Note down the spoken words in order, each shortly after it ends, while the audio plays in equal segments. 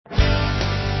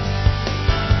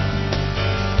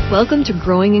Welcome to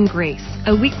Growing in Grace,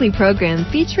 a weekly program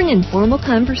featuring informal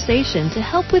conversation to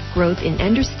help with growth in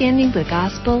understanding the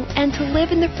gospel and to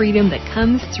live in the freedom that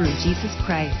comes through Jesus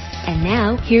Christ. And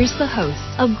now, here's the hosts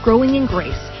of Growing in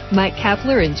Grace, Mike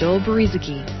Kapler and Joel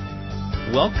Berizicki.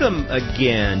 Welcome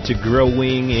again to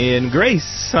Growing in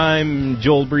Grace. I'm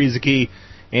Joel Berizicki,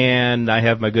 and I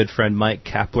have my good friend Mike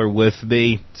Kapler with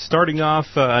me. Starting off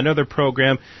another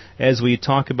program as we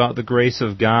talk about the grace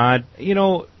of God. You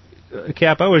know,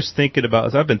 Cap, I've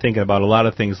been thinking about a lot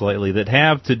of things lately that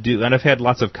have to do, and I've had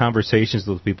lots of conversations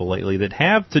with people lately that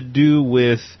have to do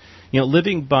with,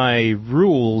 living by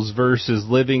rules versus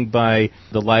living by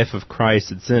the life of Christ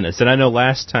that's in us. And I know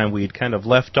last time we had kind of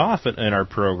left off in our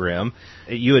program,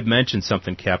 you had mentioned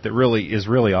something, Cap, that is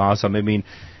really awesome. I mean,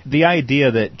 the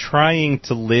idea that trying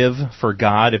to live for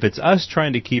God, if it's us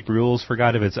trying to keep rules for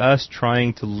God, if it's us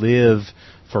trying to live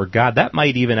for God, that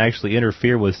might even actually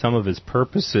interfere with some of His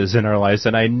purposes in our lives.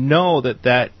 And I know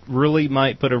that really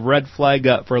might put a red flag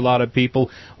up for a lot of people.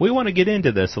 We want to get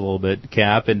into this a little bit,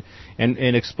 Cap, and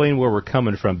explain where we're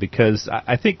coming from, because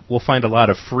I think we'll find a lot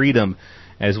of freedom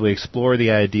as we explore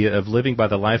the idea of living by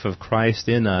the life of Christ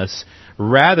in us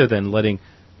rather than letting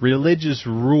religious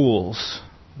rules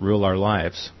rule our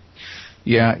lives.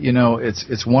 Yeah,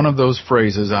 it's one of those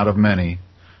phrases out of many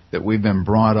that we've been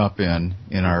brought up in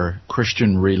our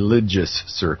Christian religious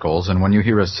circles. And when you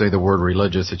hear us say the word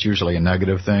religious, it's usually a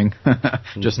negative thing,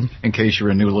 just in case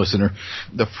you're a new listener.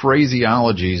 The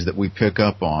phraseologies that we pick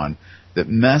up on that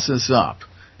mess us up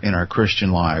in our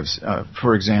Christian lives.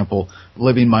 For example,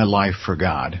 living my life for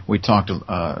God. We talked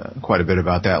quite a bit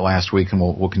about that last week, and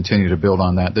we'll continue to build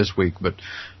on that this week. But,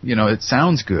 it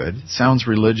sounds good. It sounds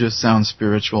religious, sounds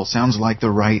spiritual, sounds like the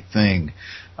right thing.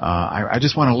 I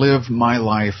just want to live my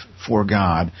life for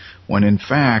God, when in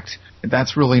fact,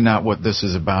 that's really not what this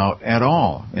is about at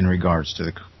all in regards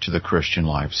to the Christian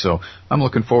life. So I'm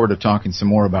looking forward to talking some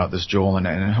more about this, Joel,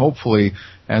 and hopefully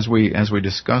as we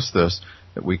discuss this,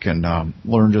 that we can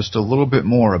learn just a little bit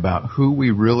more about who we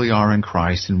really are in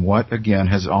Christ and what, again,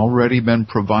 has already been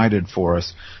provided for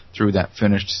us through that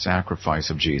finished sacrifice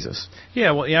of Jesus.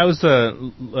 Yeah, well, I was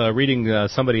reading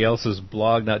somebody else's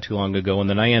blog not too long ago, and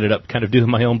then I ended up kind of doing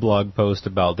my own blog post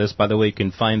about this. By the way, you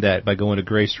can find that by going to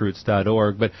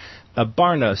graceroots.org. But a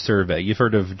Barna survey. You've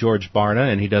heard of George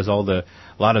Barna, and he does a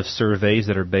lot of surveys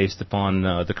that are based upon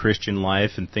the Christian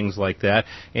life and things like that.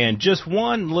 And just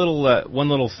one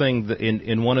little thing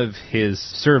in one of his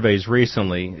surveys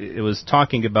recently, it was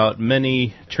talking about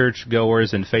many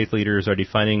churchgoers and faith leaders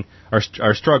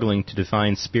are struggling to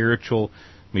define spiritual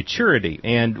maturity.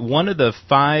 And one of the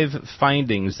 5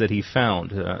 findings that he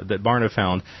found, that Barna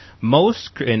found,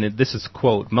 and this is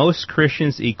quote, most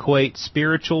Christians equate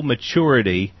spiritual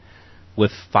maturity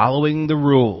with following the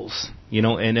rules.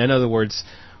 And in other words,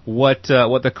 what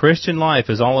the Christian life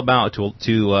is all about to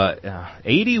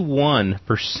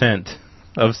 81%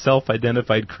 of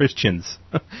self-identified Christians,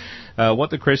 what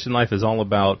the Christian life is all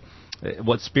about,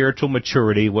 what spiritual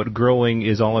maturity, what growing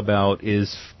is all about,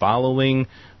 is following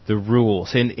the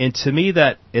rules. And to me,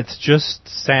 that it's just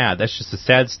sad. That's just a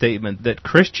sad statement that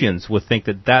Christians would think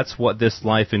that that's what this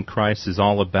life in Christ is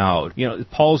all about.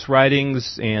 Paul's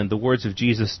writings and the words of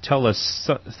Jesus tell us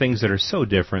things that are so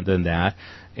different than that.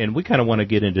 And we kind of want to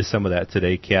get into some of that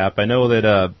today, Cap. I know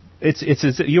that it's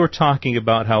as you were talking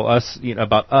about how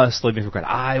about us living for God.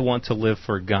 I want to live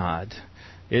for God.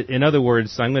 In other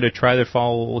words, I'm going to try to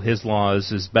follow His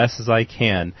laws as best as I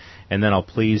can, and then I'll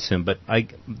please Him. But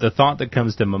the thought that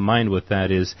comes to my mind with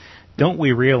that is, don't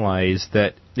we realize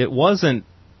that it wasn't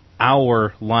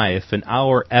our life and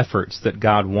our efforts that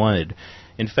God wanted?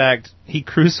 In fact, He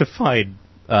crucified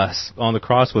us on the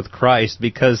cross with Christ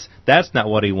because that's not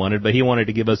what He wanted, but He wanted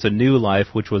to give us a new life,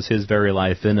 which was His very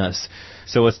life in us.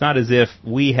 So it's not as if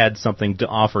we had something to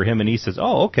offer Him and He says,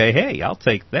 oh, okay, hey, I'll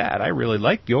take that. I really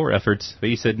like your efforts. But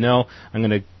He said, no, I'm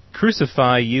going to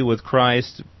crucify you with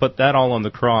Christ, put that all on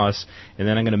the cross, and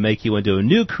then I'm going to make you into a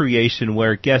new creation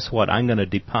where, guess what, I'm going to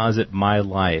deposit my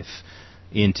life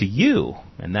into you,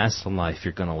 and that's the life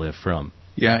you're going to live from.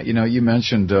 Yeah, you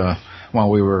mentioned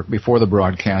before the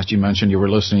broadcast, you mentioned you were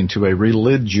listening to a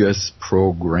religious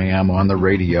program on the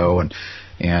radio,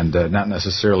 and not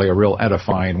necessarily a real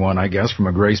edifying one, I guess, from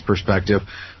a grace perspective.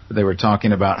 But they were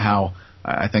talking about how,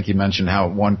 I think you mentioned how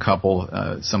one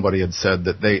couple, somebody had said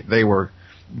that they were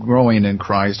growing in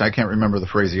Christ. I can't remember the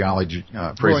phraseology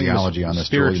on this.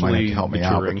 Julie, you might have to help me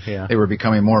out. Yeah. They were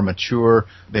becoming more mature.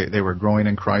 They were growing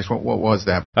in Christ. What was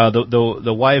that?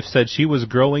 The wife said she was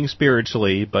growing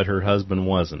spiritually, but her husband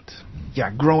wasn't. Yeah,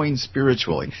 growing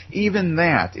spiritually. Even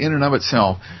that, in and of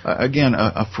itself, again,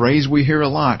 a phrase we hear a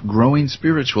lot, growing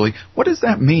spiritually. What does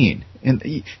that mean?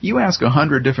 And you ask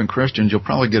 100 different Christians, you'll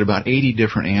probably get about 80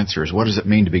 different answers. What does it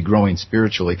mean to be growing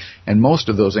spiritually? And most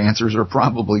of those answers are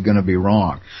probably going to be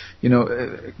wrong.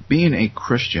 Being a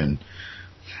Christian,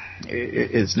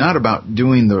 it's not about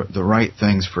doing the right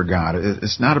things for God.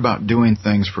 It's not about doing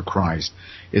things for Christ.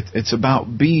 It's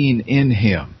about being in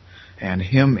Him and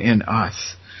Him in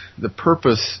us. The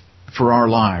purpose for our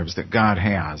lives that God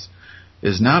has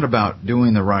is not about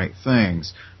doing the right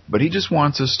things, but He just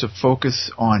wants us to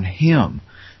focus on Him.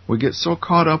 We get so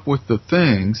caught up with the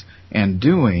things and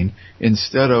doing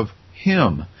instead of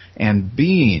Him and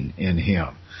being in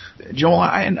Him. Joel,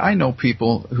 I know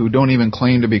people who don't even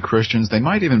claim to be Christians. They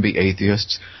might even be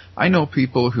atheists. I know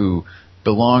people who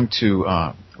belong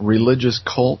to religious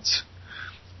cults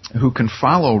who can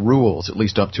follow rules, at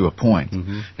least up to a point.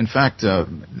 Mm-hmm. In fact,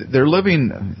 they're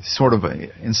living sort of,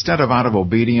 instead of out of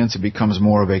obedience, it becomes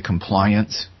more of a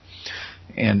compliance.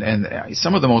 And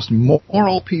some of the most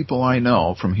moral people I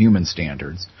know from human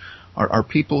standards are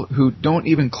people who don't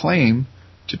even claim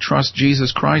to trust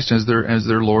Jesus Christ as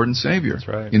their Lord and Savior. That's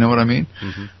right. You know what I mean?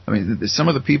 Mm-hmm. I mean, some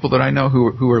of the people that I know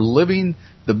who are living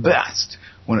the best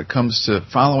when it comes to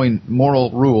following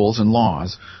moral rules and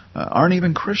laws aren't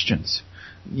even Christians.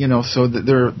 So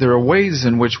that there are ways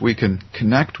in which we can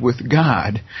connect with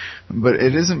God, but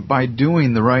it isn't by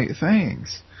doing the right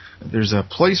things. There's a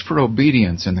place for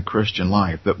obedience in the Christian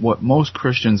life, but what most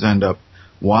Christians end up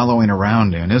wallowing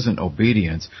around in isn't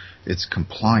obedience, it's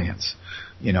compliance.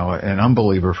 An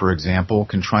unbeliever, for example,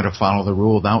 can try to follow the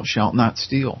rule, thou shalt not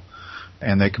steal.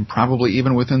 And they can probably,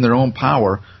 even within their own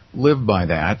power, live by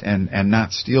that and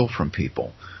not steal from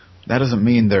people. That doesn't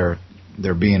mean they're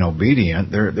being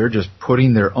obedient. They're just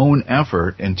putting their own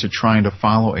effort into trying to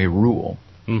follow a rule.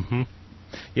 Mm-hmm.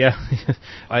 Yeah,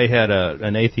 I had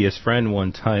an atheist friend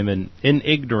one time, and in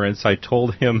ignorance, I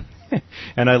told him,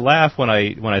 and I laugh when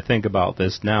I think about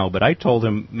this now, but I told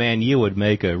him, man, you would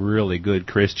make a really good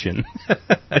Christian.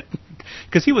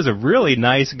 Because he was a really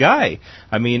nice guy.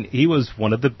 I mean, he was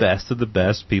one of the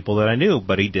best people that I knew,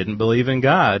 but he didn't believe in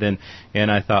God. And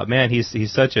I thought, man, he's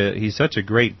such a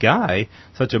great guy,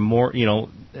 such a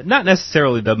not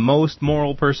necessarily the most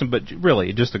moral person, but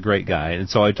really just a great guy. And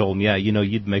so I told him, yeah,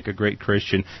 you'd make a great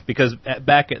Christian, because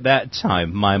back at that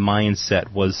time, my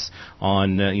mindset was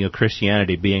on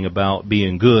Christianity being about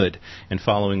being good and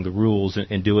following the rules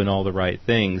and doing all the right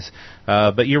things.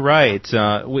 But you're right.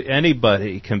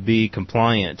 Anybody can be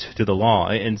compliant to the law,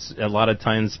 and a lot of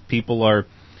times people are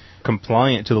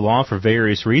compliant to the law for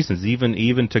various reasons,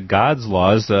 even to God's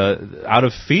laws, out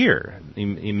of fear.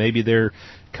 Maybe they're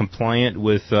compliant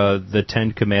with the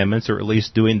Ten Commandments, or at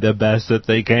least doing the best that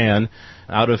they can,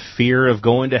 out of fear of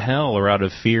going to hell, or out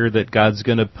of fear that God's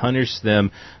going to punish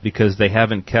them because they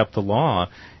haven't kept the law.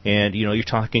 And you're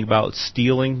talking about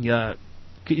stealing.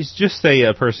 Just say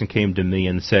a person came to me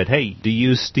and said, "Hey, do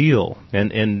you steal?"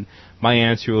 And my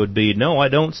answer would be, "No, I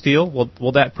don't steal."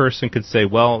 Well, that person could say,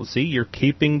 "Well, see, you're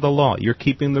keeping the law, you're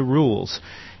keeping the rules."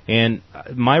 And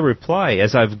my reply,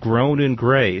 as I've grown in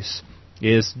grace,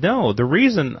 is no. The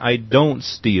reason I don't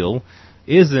steal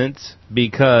isn't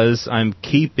because I'm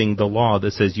keeping the law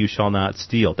that says you shall not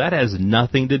steal. That has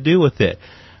nothing to do with it.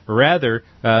 Rather,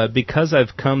 because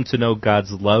I've come to know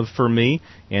God's love for me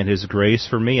and His grace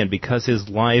for me, and because His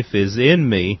life is in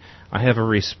me, I have a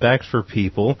respect for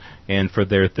people and for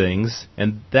their things,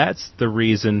 and that's the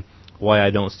reason why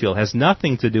I don't steal. It has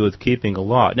nothing to do with keeping a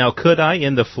law. Now, could I,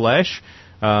 in the flesh,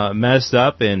 mess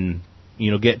up and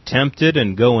get tempted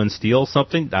and go and steal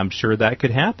something? I'm sure that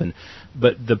could happen.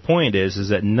 But the point is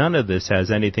that none of this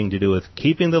has anything to do with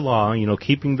keeping the law,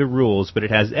 keeping the rules, but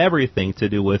it has everything to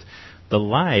do with the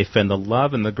life and the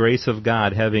love and the grace of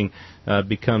God having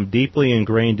become deeply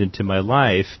ingrained into my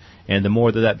life. And the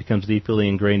more that becomes deeply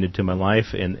ingrained into my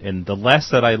life, and the less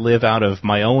that I live out of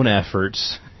my own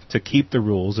efforts to keep the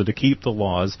rules or to keep the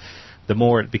laws, the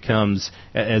more it becomes,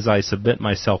 as I submit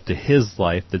myself to His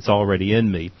life that's already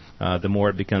in me, the more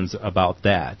it becomes about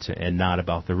that and not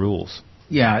about the rules.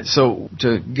 Yeah, so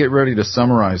to get ready to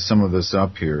summarize some of this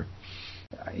up here,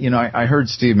 I heard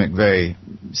Steve McVeigh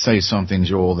say something,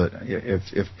 Joel, that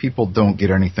if people don't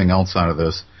get anything else out of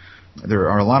this, there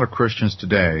are a lot of Christians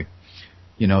today,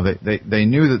 they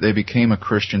knew that they became a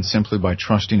Christian simply by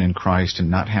trusting in Christ and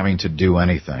not having to do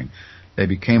anything. They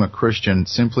became a Christian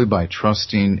simply by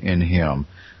trusting in Him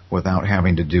without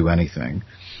having to do anything.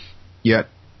 Yet,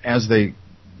 as they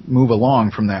move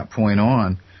along from that point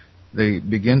on, they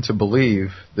begin to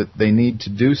believe that they need to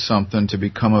do something to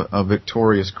become a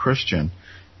victorious Christian.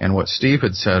 And what Steve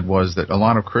had said was that a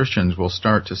lot of Christians will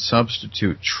start to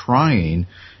substitute trying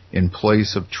in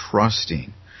place of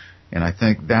trusting. And I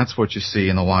think that's what you see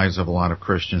in the lives of a lot of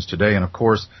Christians today. And of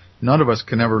course, None of us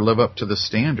can ever live up to the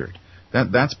standard.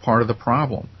 That's part of the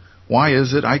problem. Why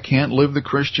is it I can't live the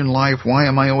Christian life? Why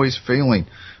am I always failing?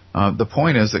 The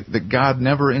point is that God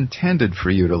never intended for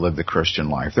you to live the Christian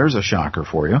life. There's a shocker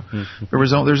for you.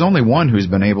 There's only one who's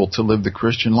been able to live the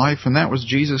Christian life, and that was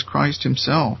Jesus Christ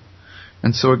himself.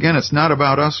 And so again, it's not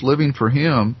about us living for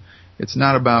him. It's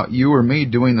not about you or me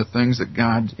doing the things that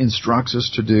God instructs us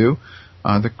to do.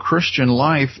 The Christian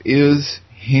life is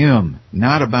him,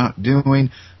 not about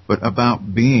doing, but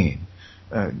about being.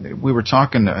 We were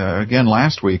talking again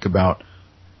last week about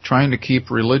trying to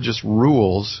keep religious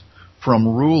rules from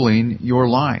ruling your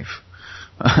life.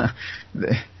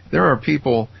 There are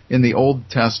people in the Old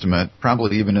Testament,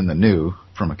 probably even in the New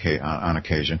on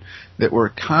occasion, that were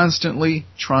constantly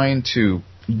trying to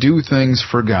do things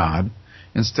for God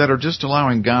instead of just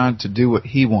allowing God to do what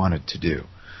he wanted to do.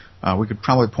 We could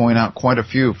probably point out quite a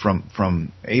few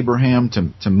from Abraham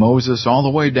to Moses all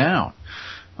the way down.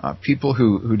 People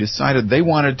who decided they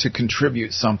wanted to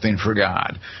contribute something for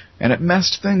God, and it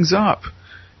messed things up.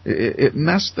 It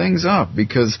messed things up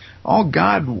because all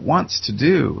God wants to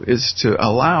do is to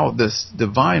allow this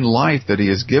divine life that he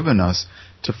has given us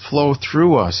to flow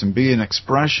through us and be an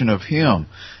expression of him,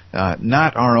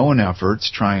 not our own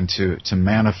efforts trying to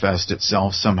manifest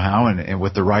itself somehow and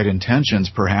with the right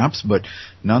intentions perhaps, but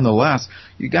nonetheless,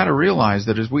 you got to realize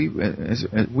that as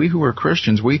we who are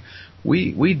Christians,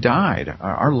 we died.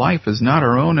 Our life is not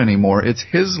our own anymore. It's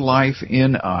his life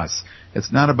in us.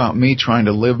 It's not about me trying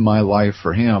to live my life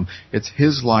for him. It's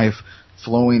his life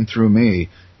flowing through me.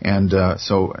 And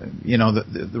so,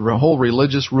 the whole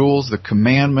religious rules, the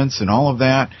commandments and all of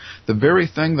that, the very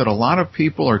thing that a lot of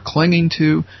people are clinging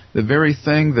to, the very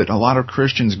thing that a lot of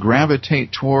Christians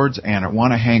gravitate towards and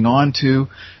want to hang on to,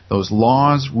 those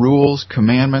laws, rules,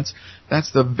 commandments,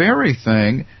 that's the very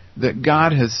thing that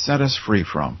God has set us free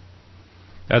from.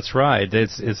 That's right.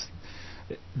 It's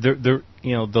the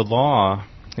law.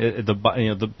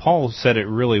 Paul said it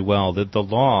really well, that the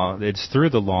law, it's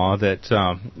through the law that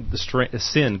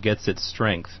sin gets its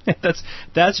strength.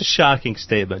 That's a shocking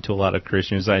statement to a lot of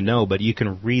Christians, I know, but you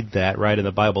can read that right in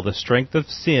the Bible. The strength of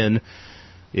sin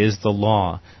is the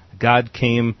law. God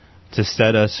came to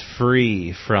set us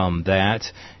free from that.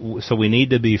 So we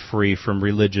need to be free from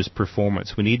religious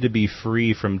performance. We need to be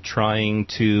free from trying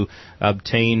to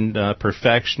obtain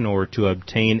perfection or to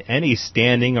obtain any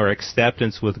standing or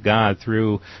acceptance with God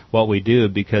through what we do,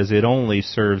 because it only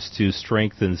serves to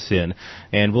strengthen sin.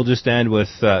 And we'll just end with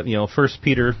 1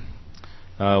 Peter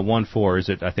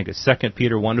 1:4, I think it's 2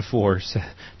 Peter 1:4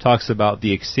 talks about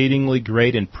the exceedingly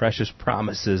great and precious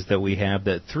promises that we have,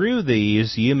 that through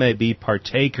these you may be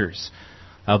partakers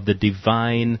of the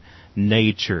divine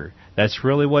nature. That's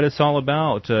really what it's all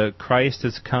about. Christ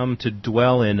has come to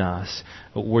dwell in us.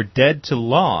 We're dead to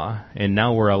law, and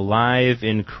now we're alive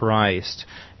in Christ,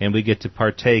 and we get to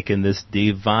partake in this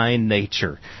divine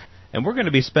nature. And we're going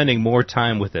to be spending more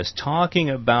time with this, talking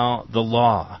about the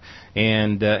law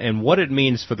and what it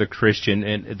means for the Christian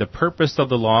and the purpose of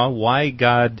the law, why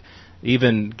God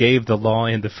even gave the law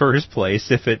in the first place,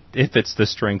 if it's the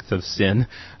strength of sin.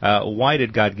 Why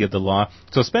did God give the law?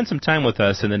 So spend some time with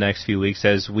us in the next few weeks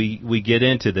as we get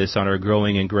into this on our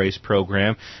Growing in Grace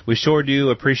program. We sure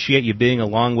do appreciate you being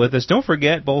along with us. Don't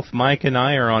forget, both Mike and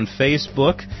I are on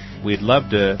Facebook. We'd love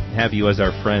to have you as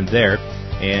our friend there.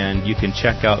 And you can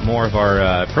check out more of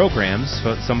our programs,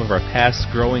 some of our past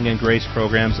Growing in Grace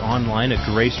programs online at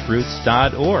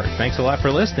graceroots.org. Thanks a lot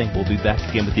for listening. We'll be back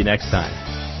again with you next time.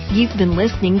 You've been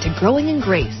listening to Growing in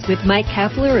Grace with Mike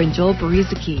Kapler and Joel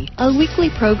Berizicki, a weekly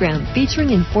program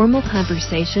featuring informal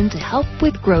conversation to help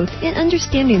with growth in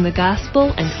understanding the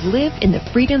gospel and to live in the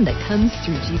freedom that comes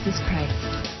through Jesus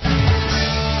Christ.